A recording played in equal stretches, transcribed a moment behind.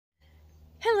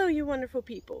Hello you wonderful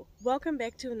people, welcome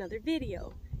back to another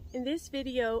video. In this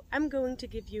video I'm going to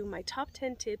give you my top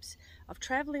 10 tips of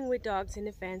traveling with dogs in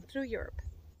a van through Europe.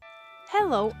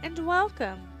 Hello and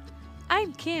welcome!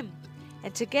 I'm Kim,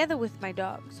 and together with my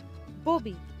dogs,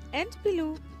 Bobby and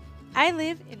Pilou, I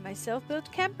live in my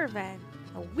self-built camper van,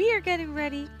 and we are getting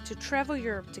ready to travel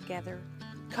Europe together.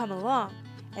 Come along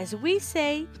as we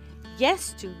say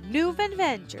yes to new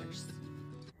adventures.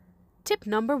 Tip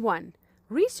number 1.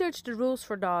 Research the rules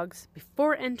for dogs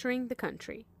before entering the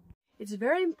country. It's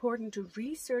very important to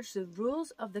research the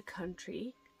rules of the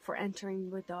country for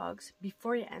entering with dogs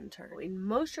before you enter. In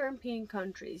most European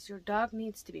countries, your dog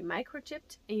needs to be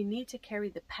microchipped and you need to carry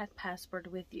the pet passport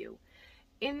with you.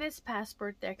 In this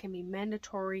passport, there can be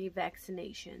mandatory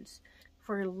vaccinations.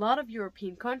 For a lot of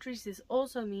European countries, this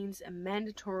also means a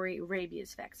mandatory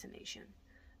rabies vaccination.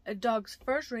 A dog's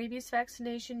first rabies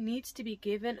vaccination needs to be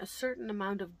given a certain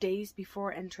amount of days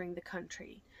before entering the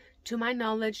country. To my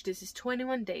knowledge, this is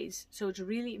 21 days, so it's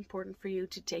really important for you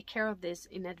to take care of this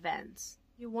in advance.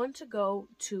 You want to go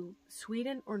to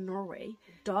Sweden or Norway,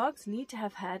 dogs need to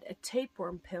have had a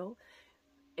tapeworm pill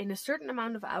in a certain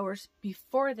amount of hours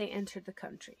before they enter the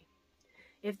country.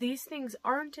 If these things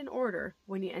aren't in order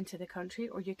when you enter the country,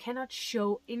 or you cannot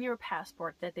show in your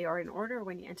passport that they are in order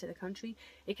when you enter the country,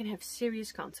 it can have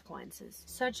serious consequences,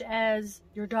 such as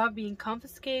your dog being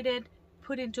confiscated,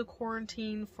 put into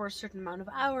quarantine for a certain amount of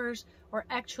hours, or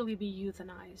actually be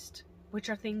euthanized, which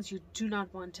are things you do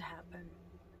not want to happen.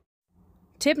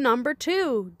 Tip number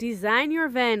 2. Design your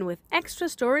van with extra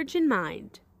storage in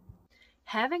mind.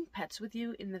 Having pets with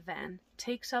you in the van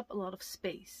takes up a lot of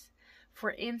space.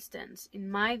 For instance,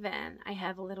 in my van, I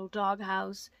have a little dog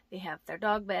house. They have their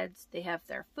dog beds, they have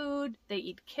their food, they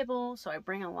eat kibble, so I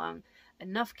bring along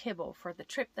enough kibble for the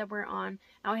trip that we're on.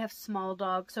 Now I have small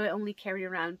dogs, so I only carry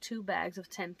around 2 bags of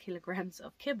 10 kilograms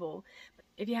of kibble.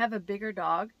 If you have a bigger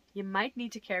dog, you might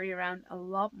need to carry around a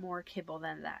lot more kibble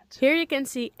than that. Here you can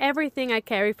see everything I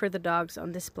carry for the dogs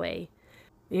on display,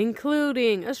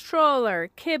 including a stroller,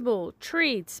 kibble,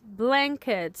 treats,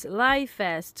 blankets, life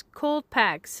vests, cold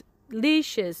packs,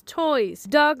 leashes, toys,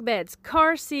 dog beds,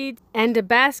 car seats, and a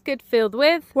basket filled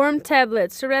with worm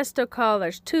tablets, Resto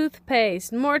collars,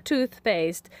 toothpaste, more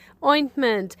toothpaste,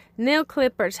 ointment, nail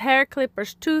clippers, hair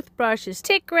clippers, toothbrushes,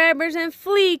 tick grabbers, and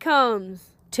flea combs.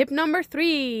 Tip number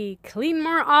 3. Clean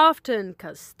more often,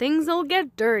 cause things'll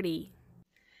get dirty.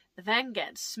 The van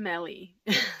gets smelly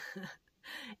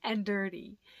and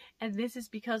dirty. And this is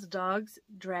because dogs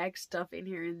drag stuff in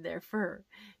here in their fur.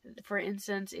 For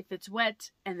instance, if it's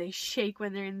wet and they shake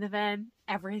when they're in the van,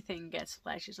 everything gets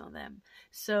splashes on them.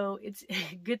 So it's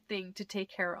a good thing to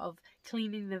take care of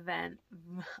cleaning the van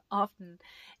often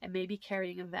and maybe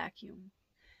carrying a vacuum.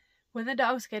 When the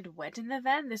dogs get wet in the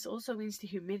van, this also means the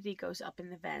humidity goes up in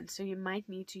the van, so you might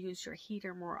need to use your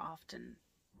heater more often.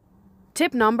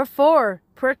 Tip number 4.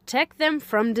 Protect them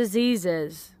from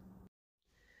diseases.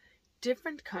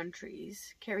 Different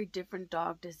countries carry different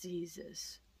dog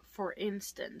diseases. For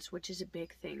instance, which is a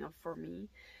big thing for me,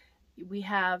 we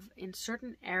have in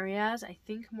certain areas, I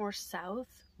think more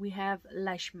south, we have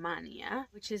leishmania,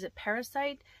 which is a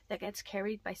parasite that gets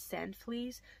carried by sand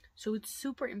fleas. So it's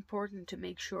super important to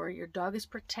make sure your dog is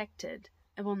protected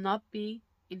and will not be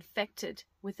infected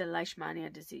with the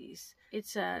leishmania disease.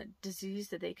 It's a disease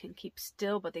that they can keep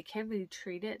still, but they can't really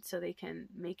treat it, so they can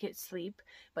make it sleep.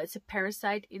 But it's a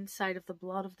parasite inside of the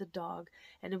blood of the dog,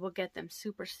 and it will get them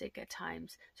super sick at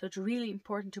times. So it's really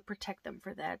important to protect them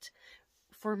for that.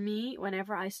 For me,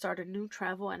 whenever I start a new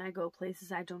travel and I go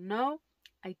places I don't know,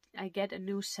 I get a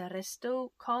new Resto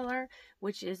collar,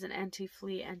 which is an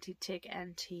anti-flea, anti-tick,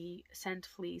 anti-scent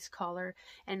fleas collar,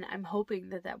 and I'm hoping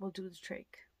that that will do the trick.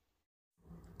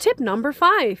 Tip number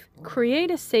 5. Create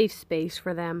a safe space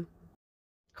for them.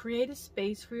 Create a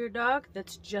space for your dog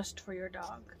that's just for your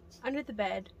dog. Under the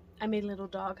bed, I made a little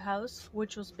dog house,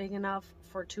 which was big enough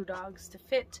for 2 dogs to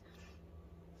fit.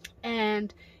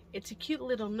 And it's a cute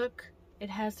little nook. It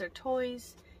has their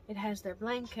toys, it has their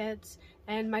blankets,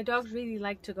 and my dogs really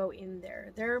like to go in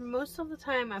there. Most of the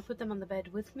time I put them on the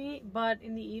bed with me, but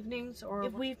in the evenings or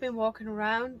if we've been walking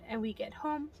around and we get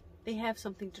home, they have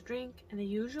something to drink, and they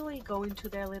usually go into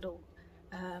their little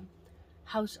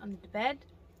house under the bed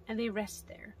and they rest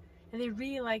there. And they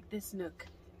really like this nook.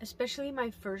 Especially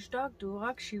my first dog,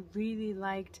 Doortje, she really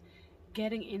liked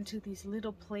getting into these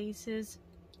little places,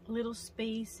 little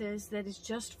spaces that is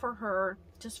just for her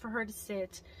to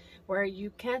sit, where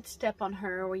you can't step on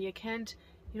her, where you can't,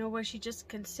 where she just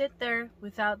can sit there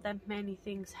without that many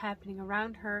things happening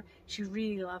around her. She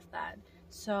really loved that.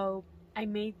 So I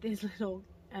made this little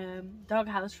dog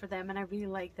house for them, and I really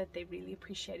like that they really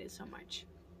appreciate it so much.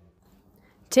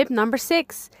 Tip number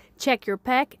 6. Check your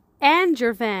pack and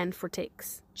your van for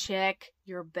ticks. Check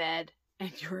your bed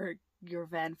and your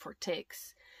van for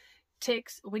ticks.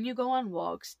 Ticks, when you go on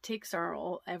walks, ticks are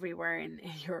all everywhere in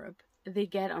Europe. They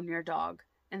get on your dog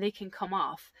and they can come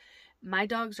off. My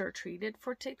dogs are treated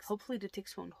for ticks. Hopefully the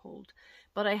ticks won't hold.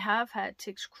 But I have had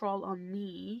ticks crawl on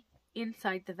me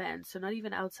inside the van, so not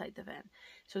even outside the van.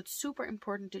 So it's super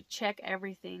important to check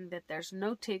everything, that there's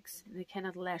no ticks and they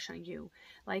cannot lash on you.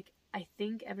 Like, I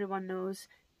think everyone knows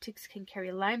ticks can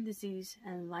carry Lyme disease,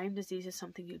 and Lyme disease is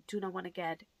something you do not want to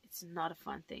get. It's not a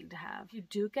fun thing to have. If you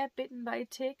do get bitten by a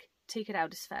tick, take it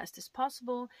out as fast as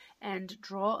possible and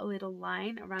draw a little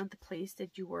line around the place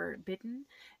that you were bitten,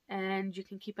 and you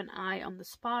can keep an eye on the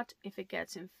spot if it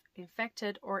gets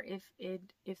infected, or if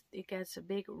it gets a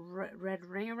big red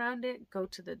ring around it. Go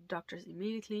to the doctors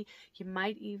immediately. You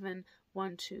might even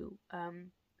want to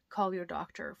call your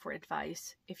doctor for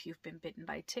advice if you've been bitten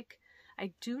by a tick.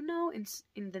 I do know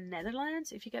in the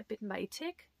Netherlands, if you get bitten by a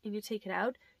tick and you take it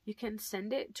out, you can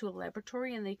send it to a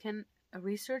laboratory and they can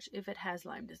research if it has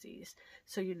Lyme disease,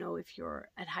 so you know if you're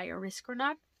at higher risk or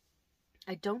not.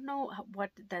 I don't know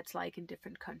what that's like in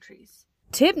different countries.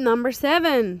 Tip number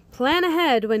 7. Plan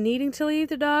ahead when needing to leave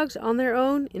the dogs on their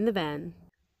own in the van.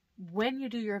 When you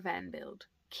do your van build,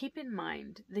 keep in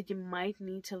mind that you might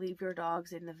need to leave your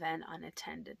dogs in the van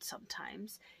unattended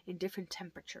sometimes in different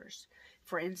temperatures.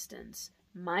 For instance,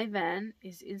 my van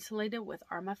is insulated with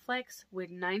Armaflex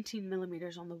with 19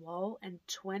 millimeters on the wall and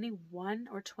 21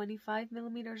 or 25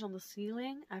 millimeters on the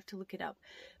ceiling. I have to look it up,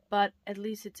 but at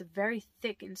least it's a very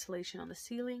thick insulation on the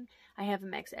ceiling. I have a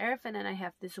max air fan and I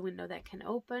have this window that can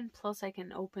open, plus I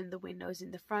can open the windows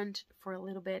in the front for a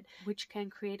little bit, which can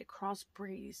create a cross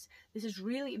breeze. This is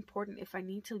really important if I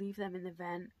need to leave them in the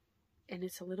van and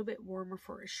it's a little bit warmer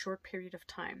for a short period of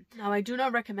time. Now, I do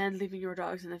not recommend leaving your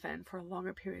dogs in the van for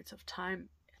longer periods of time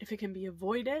if it can be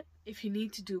avoided. If you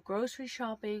need to do grocery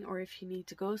shopping, or if you need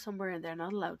to go somewhere and they're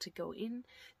not allowed to go in,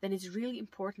 then it's really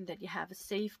important that you have a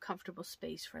safe, comfortable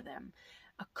space for them.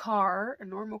 A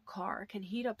normal car, can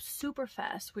heat up super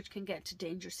fast, which can get to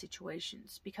dangerous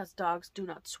situations because dogs do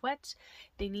not sweat.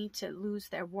 They need to lose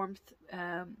their warmth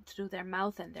through their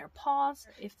mouth and their paws.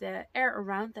 If the air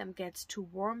around them gets too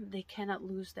warm, they cannot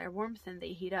lose their warmth and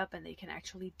they heat up and they can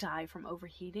actually die from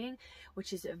overheating,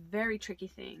 which is a very tricky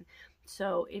thing.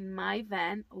 So in my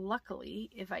van,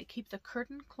 luckily, if I keep the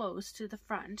curtain close to the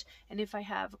front and if I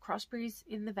have a cross breeze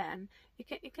in the van,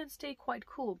 it can stay quite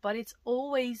cool, but it's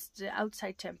always the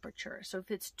outside temperature. So if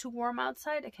it's too warm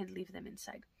outside, I can leave them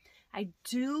inside. I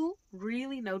do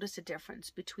really notice a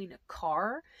difference between a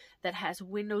car that has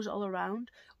windows all around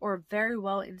or a very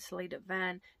well insulated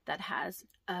van that has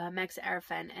a max air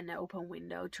fan and an open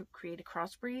window to create a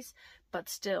cross breeze. But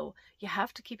still, you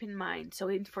have to keep in mind.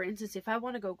 So for instance, if I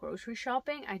want to go grocery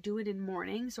shopping, I do it in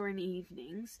mornings or in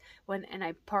evenings and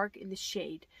I park in the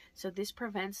shade. So this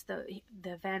prevents the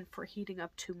van from heating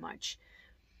up too much.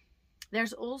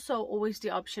 There's also always the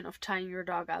option of tying your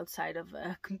dog outside of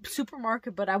a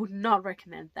supermarket, but I would not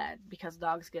recommend that because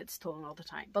dogs get stolen all the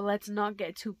time. But let's not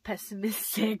get too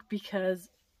pessimistic because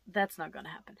that's not going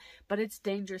to happen. But it's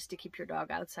dangerous to keep your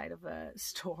dog outside of a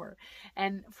store.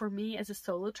 And for me as a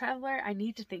solo traveler, I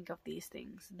need to think of these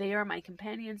things. They are my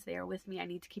companions. They are with me. I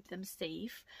need to keep them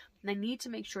safe. And I need to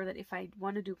make sure that if I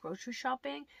want to do grocery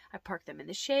shopping, I park them in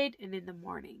the shade and in the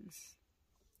mornings.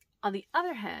 On the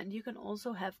other hand, you can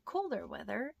also have colder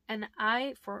weather, and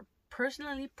I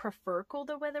personally prefer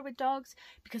colder weather with dogs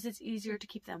because it's easier to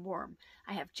keep them warm.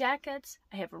 I have jackets,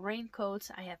 I have raincoats,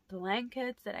 I have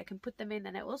blankets that I can put them in,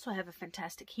 and I also have a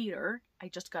fantastic heater. I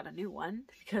just got a new one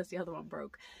because the other one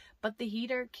broke. But the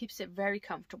heater keeps it very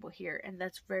comfortable here, and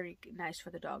that's very nice for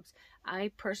the dogs.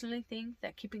 I personally think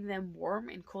that keeping them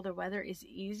warm in colder weather is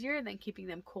easier than keeping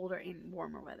them colder in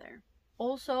warmer weather.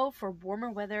 Also, for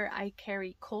warmer weather, I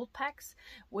carry cold packs,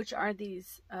 which are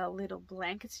these little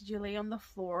blankets that you lay on the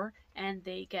floor, and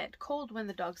they get cold when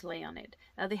the dogs lay on it.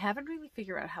 Now, they haven't really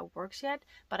figured out how it works yet,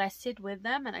 but I sit with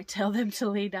them and I tell them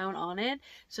to lay down on it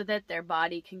so that their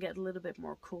body can get a little bit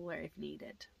more cooler if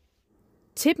needed.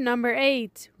 Tip number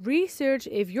 8. Research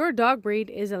if your dog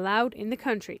breed is allowed in the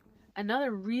country.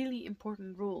 Another really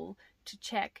important rule to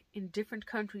check in different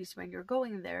countries when you're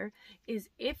going there is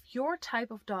if your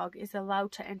type of dog is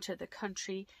allowed to enter the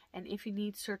country and if you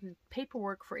need certain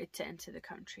paperwork for it to enter the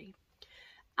country.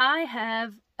 I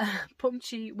have a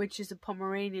Pomchi, which is a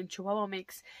Pomeranian Chihuahua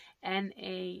mix, and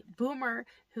a Boomer,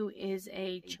 who is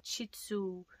a Shih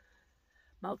Tzu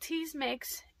Maltese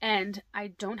mix, and I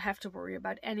don't have to worry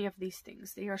about any of these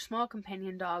things. They are small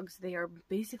companion dogs. They are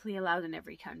basically allowed in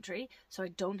every country, so I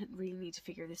don't really need to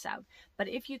figure this out. But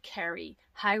if you carry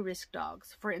high-risk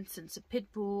dogs, for instance a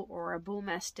pit bull or a bull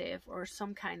mastiff or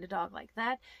some kind of dog like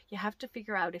that, you have to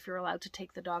figure out if you're allowed to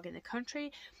take the dog in the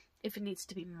country, if it needs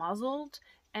to be muzzled,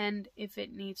 and if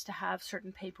it needs to have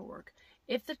certain paperwork.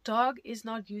 If the dog is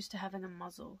not used to having a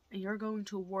muzzle and you're going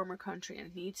to a warmer country and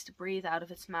it needs to breathe out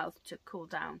of its mouth to cool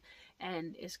down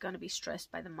and is going to be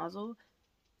stressed by the muzzle,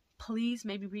 please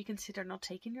maybe reconsider not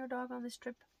taking your dog on this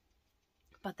trip.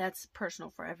 But that's personal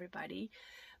for everybody.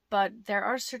 But there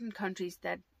are certain countries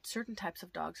that certain types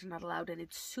of dogs are not allowed, and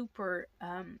it's super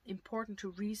important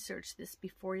to research this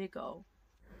before you go.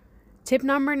 Tip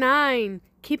number 9.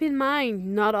 Keep in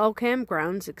mind, not all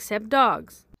campgrounds accept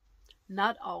dogs.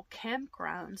 Not all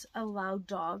campgrounds allow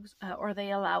dogs, or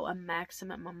they allow a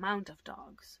maximum amount of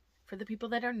dogs. For the people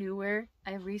that are newer,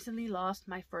 I recently lost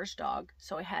my first dog,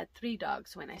 so I had 3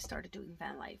 dogs when I started doing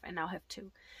van life. I now have 2.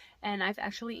 And I've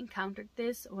actually encountered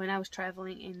this when I was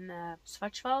traveling in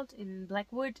Schwarzwald in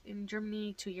Blackwood in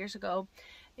Germany 2 years ago.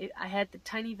 I had the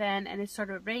tiny van and it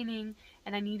started raining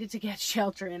and I needed to get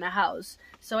shelter in a house.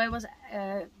 So I was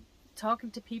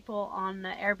talking to people on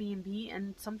Airbnb,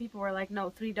 and some people were like, no,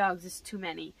 3 dogs is too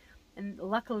many. And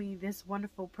luckily this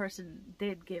wonderful person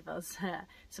did give us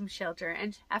some shelter,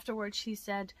 and afterwards she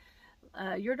said,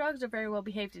 your dogs are very well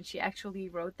behaved, and she actually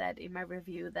wrote that in my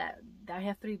review, that I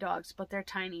have 3 dogs but they're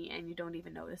tiny and you don't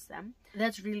even notice them.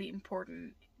 That's really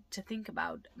important to think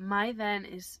about. My van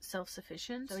is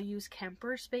self-sufficient, so I use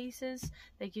camper spaces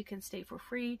that you can stay for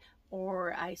free,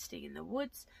 or I stay in the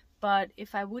woods. But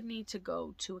if I would need to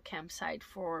go to a campsite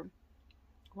for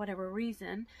whatever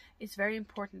reason, it's very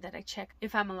important that I check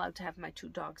if I'm allowed to have my 2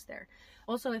 dogs there.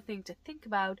 Also, a thing to think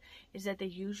about is that they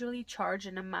usually charge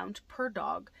an amount per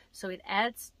dog, so it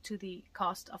adds to the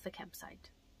cost of the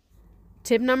campsite.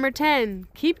 Tip number 10.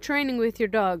 Keep training with your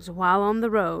dogs while on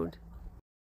the road.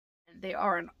 They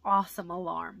are an awesome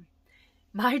alarm.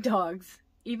 My dogs,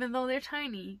 even though they're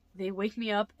tiny, they wake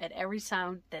me up at every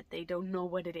sound that they don't know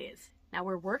what it is. Now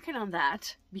we're working on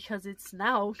that because it's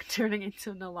now turning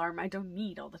into an alarm I don't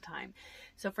need all the time.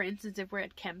 So for instance, if we're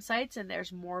at campsites and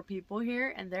there's more people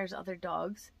here and there's other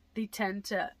dogs, they tend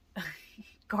to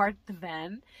guard the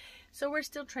van. So we're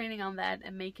still training on that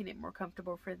and making it more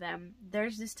comfortable for them.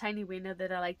 There's this tiny window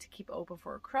that I like to keep open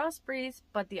for a cross breeze,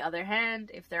 but the other hand,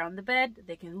 if they're on the bed,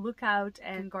 they can look out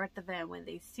and guard the van when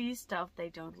they see stuff they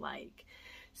don't like.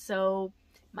 So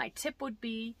my tip would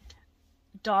be,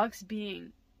 dogs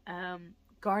being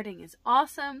guarding is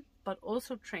awesome, but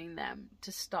also train them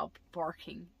to stop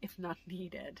barking if not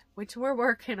needed, which we're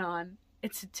working on.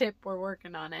 It's a tip, we're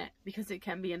working on it, because it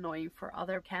can be annoying for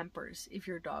other campers if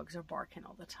your dogs are barking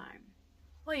all the time.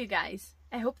 Well, you guys,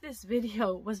 I hope this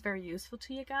video was very useful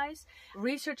to you guys.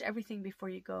 Research everything before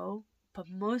you go, but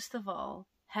most of all,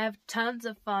 have tons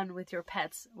of fun with your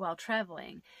pets while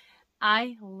traveling.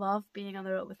 I love being on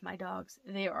the road with my dogs.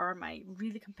 They are my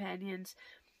really companions.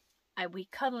 We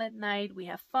cuddle at night, we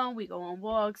have fun, we go on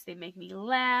walks, they make me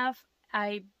laugh.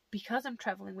 Because I'm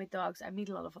traveling with dogs, I meet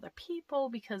a lot of other people,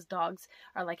 because dogs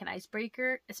are like an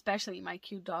icebreaker, especially my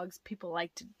cute dogs. People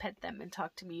like to pet them and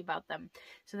talk to me about them.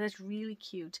 So that's really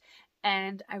cute.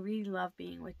 And I really love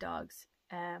being with dogs.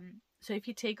 So if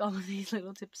you take all of these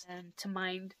little tips to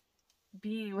mind,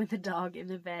 being with a dog in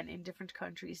the van in different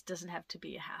countries doesn't have to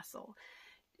be a hassle.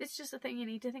 It's just a thing you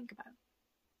need to think about.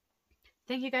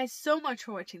 Thank you guys so much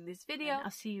for watching this video.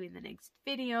 I'll see you in the next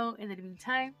video. In the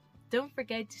meantime, don't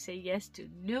forget to say yes to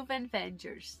new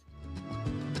adventures.